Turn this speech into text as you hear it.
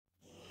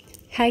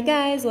Hi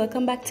guys,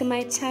 welcome back to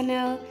my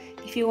channel.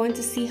 If you want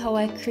to see how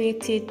I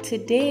created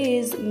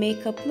today's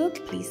makeup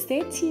look, please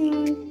stay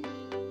tuned.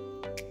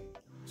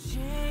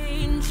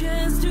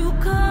 Changes to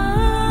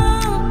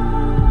come,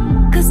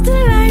 'cause the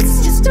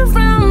light's just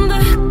around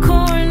the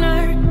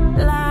corner.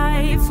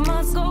 Life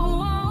must go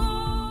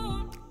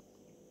on.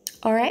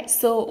 Alright,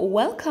 so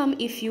welcome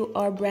if you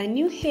are brand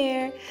new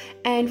here,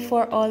 and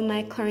for all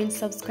my current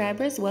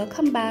subscribers,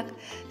 welcome back.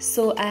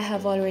 So I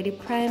have already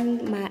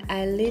primed my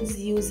eyelids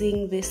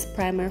using this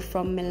primer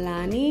from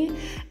Milani,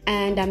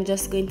 and I'm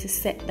just going to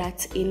set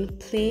that in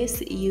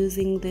place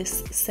using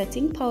this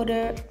setting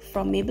powder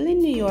from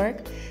Maybelline New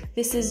York.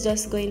 This is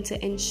just going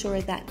to ensure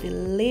that the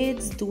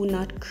lids do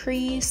not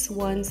crease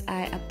once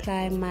I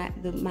apply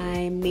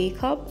my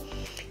makeup.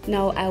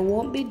 Now I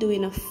won't be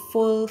doing a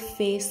full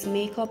face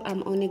makeup.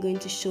 I'm only going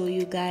to show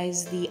you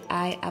guys the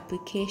eye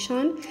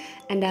application,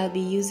 and I'll be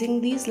using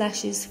these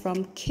lashes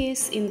from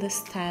Kiss in the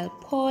style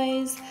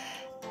Poise,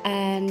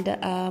 and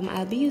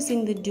I'll be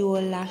using the duo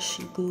lash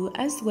glue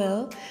as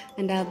well,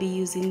 and I'll be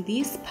using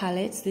these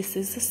palettes. This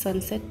is the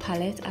Sunset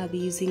palette. I'll be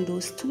using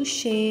those two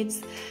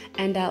shades,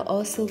 and I'll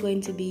also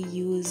going to be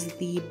use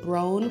the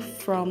brown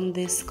from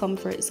this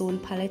Comfort Zone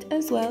palette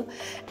as well,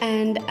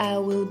 and I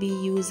will be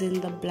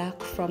using the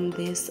black from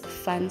this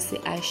fancy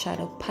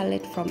eyeshadow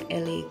palette from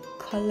LA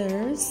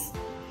Colors.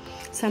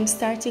 So I'm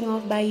starting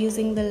off by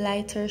using the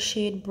lighter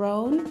shade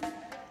brown,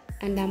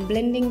 and I'm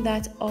blending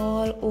that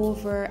all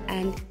over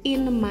and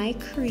in my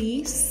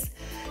crease.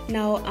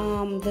 Now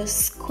the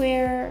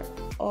square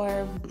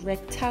or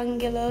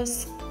rectangular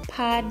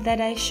pad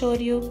that I showed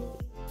you,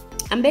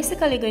 I'm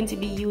basically going to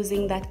be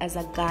using that as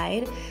a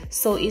guide,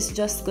 so it's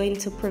just going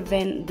to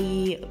prevent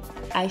the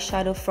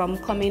eyeshadow from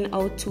coming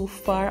out too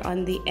far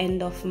on the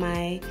end of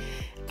my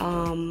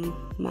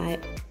my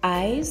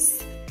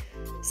eyes.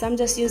 So I'm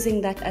just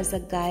using that as a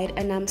guide,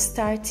 and I'm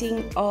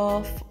starting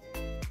off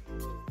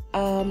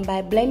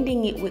by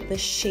blending it with the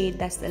shade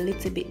that's a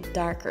little bit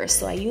darker.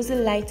 So I use the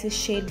lightest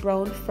shade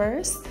brown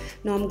first.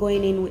 Now I'm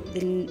going in with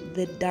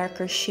the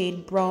darker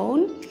shade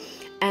brown,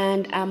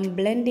 and I'm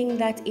blending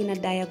that in a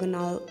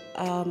diagonal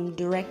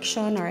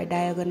direction or a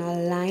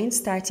diagonal line,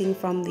 starting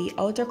from the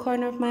outer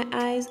corner of my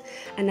eyes,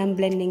 and I'm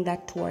blending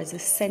that towards the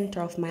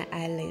center of my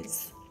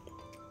eyelids.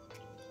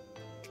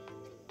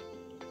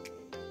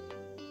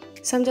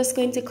 So I'm just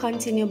going to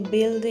continue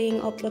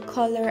building up the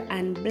color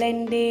and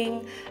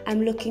blending.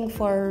 I'm looking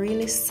for a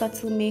really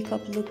subtle makeup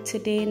look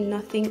today,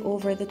 nothing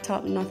over the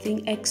top,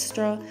 nothing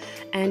extra,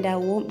 and I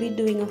won't be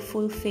doing a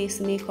full face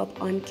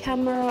makeup on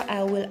camera.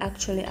 I will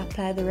actually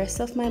apply the rest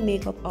of my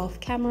makeup off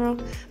camera,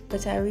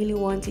 but I really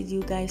wanted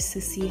you guys to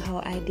see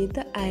how I did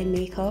the eye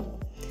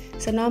makeup.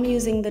 So now I'm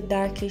using the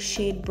darkest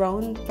shade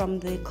brown from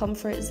the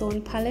Comfort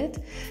Zone palette,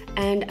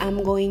 and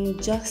I'm going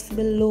just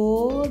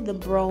below the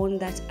brown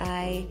that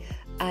I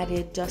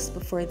added just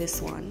before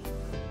this one.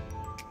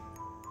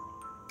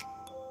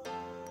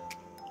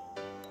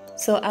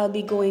 So I'll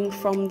be going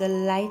from the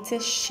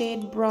lightest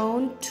shade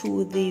brown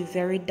to the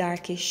very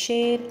darkest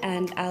shade,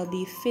 and I'll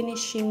be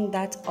finishing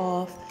that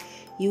off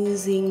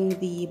using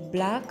the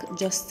black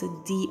just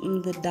to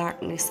deepen the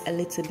darkness a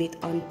little bit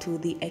onto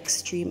the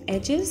extreme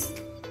edges.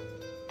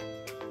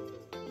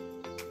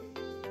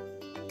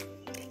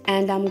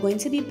 And I'm going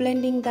to be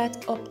blending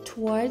that up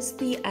towards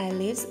the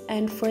eyelids,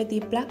 and for the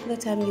black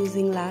that I'm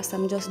using last,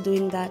 I'm just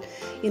doing that,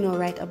 you know,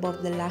 right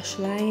above the lash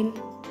line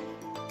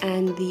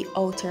and the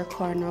outer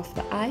corner of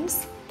the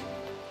eyes.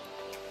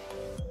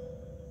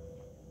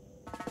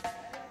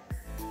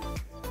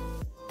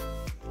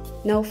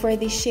 Now for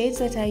the shades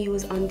that I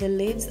use on the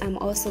lids, I'm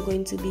also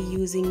going to be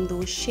using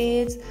those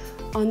shades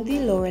on the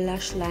lower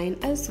lash line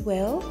as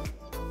well.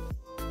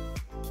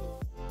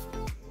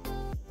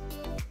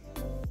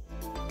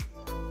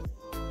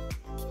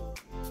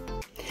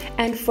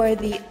 And for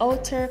the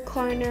outer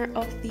corner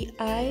of the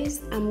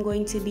eyes, I'm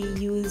going to be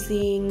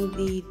using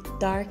the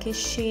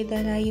darkest shade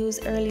that I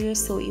used earlier,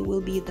 so it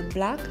will be the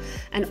black.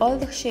 And all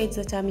the shades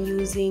that I'm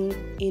using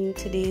in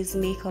today's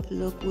makeup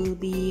look will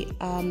be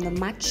the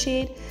matte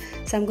shade.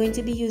 So I'm going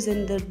to be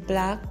using the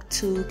black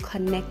to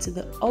connect to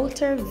the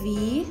outer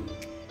V,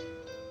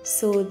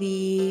 so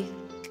the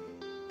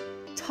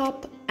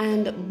top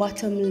and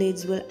bottom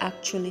lids will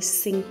actually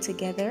sync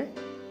together.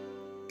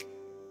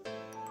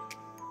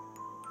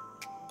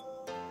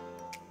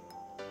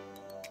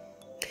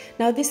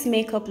 Now this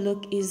makeup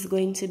look is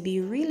going to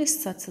be really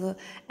subtle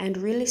and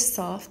really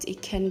soft.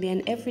 It can be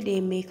an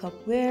everyday makeup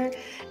wear,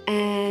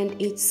 and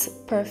it's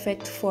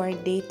perfect for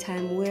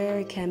daytime wear.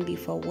 It can be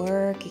for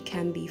work, it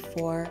can be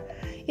for,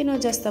 you know,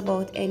 just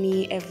about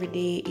any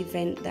everyday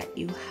event that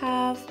you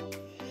have.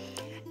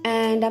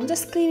 And I'm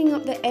just cleaning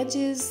up the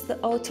edges, the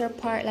outer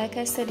part. Like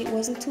I said, it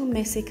wasn't too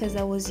messy because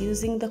I was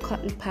using the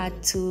cotton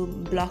pad to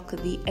block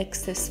the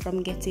excess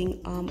from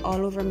getting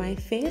all over my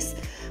face,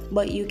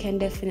 but you can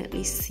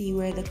definitely see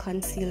where the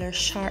concealer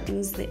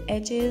sharpens the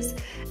edges,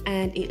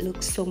 and it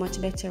looks so much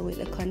better with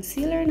the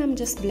concealer. And I'm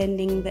just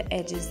blending the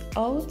edges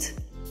out.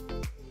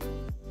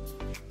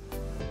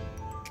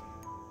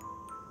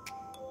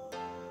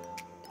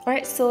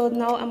 Alright, so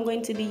now I'm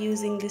going to be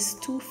using this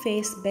Too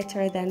Faced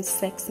Better Than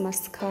Sex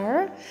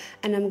mascara,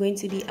 and I'm going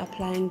to be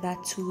applying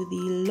that to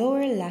the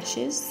lower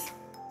lashes.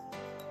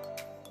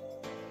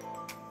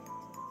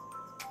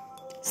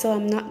 So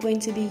I'm not going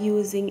to be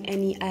using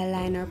any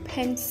eyeliner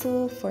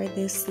pencil for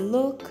this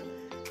look.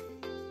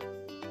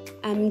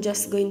 I'm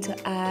just going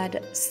to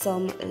add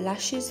some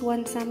lashes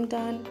once I'm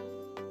done.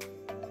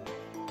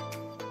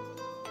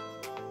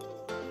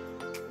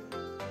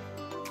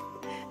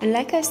 And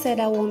like I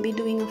said, I won't be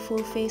doing a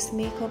full face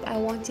makeup. I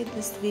wanted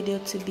this video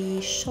to be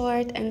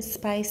short and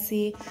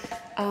spicy.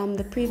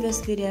 The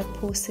previous video I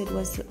posted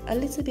was a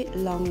little bit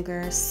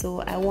longer,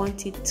 so I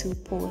wanted to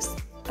post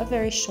a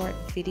very short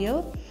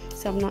video.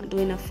 So I'm not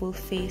doing a full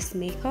face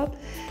makeup,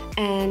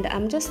 and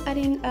I'm just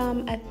adding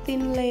a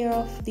thin layer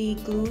of the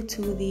glue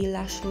to the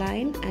lash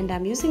line, and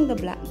I'm using the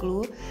black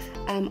glue.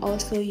 I'm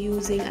also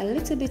using a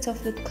little bit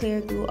of the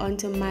clear glue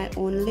onto my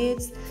own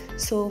lids.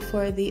 So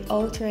for the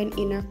outer and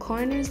inner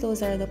corners,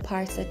 those are the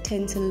parts that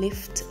tend to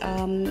lift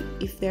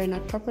if they're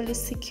not properly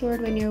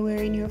secured when you're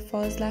wearing your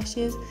false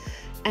lashes,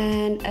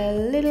 and a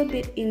little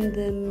bit in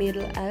the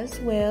middle as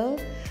well.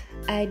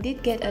 I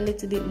did get a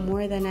little bit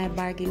more than I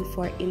bargained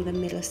for in the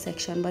middle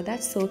section, but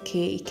that's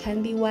okay. It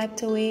can be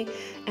wiped away,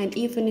 and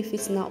even if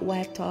it's not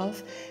wiped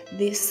off,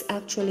 this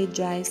actually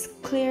dries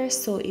clear,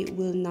 so it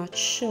will not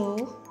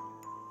show.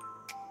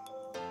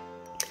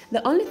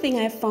 The only thing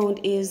I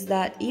found is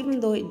that even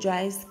though it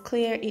dries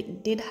clear,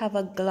 it did have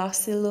a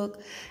glossy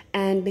look,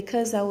 and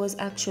because I was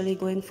actually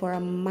going for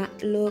a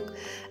matte look,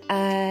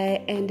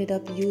 I ended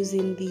up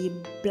using the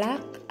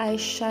black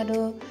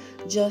eyeshadow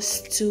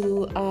just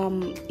to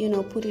you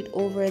know, put it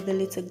over the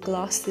little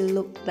glossy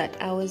look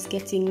that I was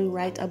getting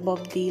right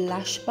above the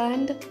lash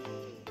band.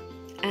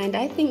 And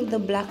I think the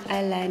black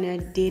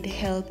eyeliner did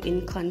help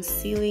in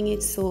concealing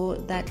it so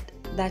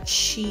that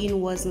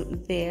sheen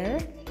wasn't there.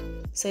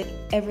 So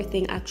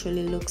everything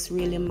actually looks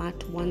really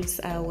matte once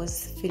I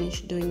was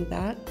finished doing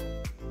that.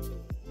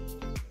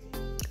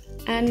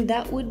 And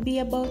that would be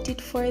about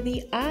it for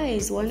the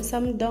eyes. Once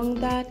I'm done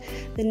that,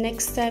 the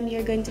next time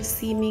you're going to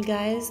see me,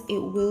 guys, it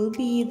will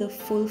be the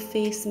full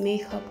face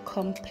makeup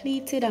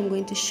completed. I'm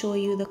going to show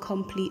you the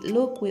complete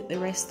look with the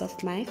rest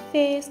of my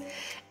face.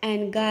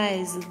 And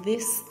guys,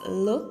 this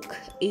look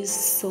is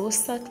so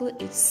subtle,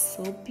 it's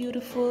so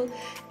beautiful,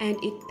 and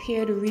it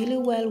paired really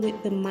well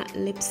with the matte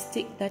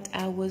lipstick that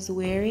I was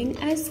wearing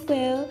as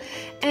well.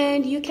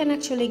 And you can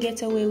actually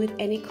get away with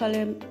any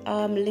color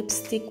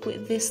lipstick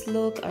with this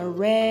look, a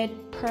red,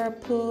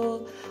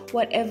 purple,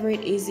 whatever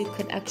it is, you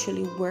could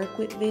actually work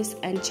with this.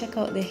 And check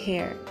out the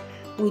hair.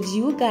 Would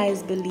you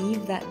guys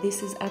believe that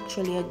this is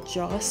actually a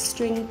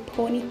drawstring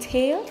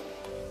ponytail?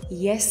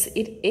 Yes,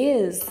 it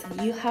is.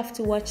 You have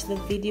to watch the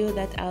video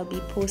that I'll be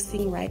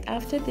posting right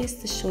after this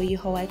to show you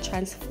how I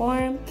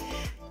transform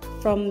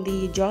from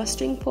the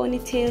drawstring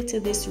ponytail to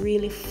this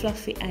really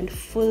fluffy and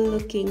full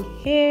looking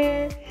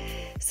hair.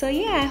 So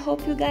yeah, I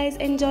hope you guys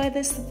enjoy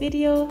this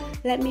video.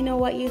 Let me know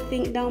what you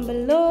think down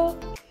below.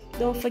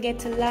 Don't forget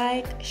to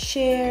like,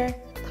 share,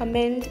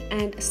 comment,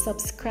 and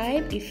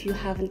subscribe if you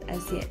haven't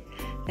as yet.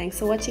 Thanks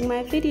for watching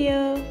my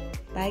video.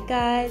 Bye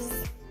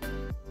guys.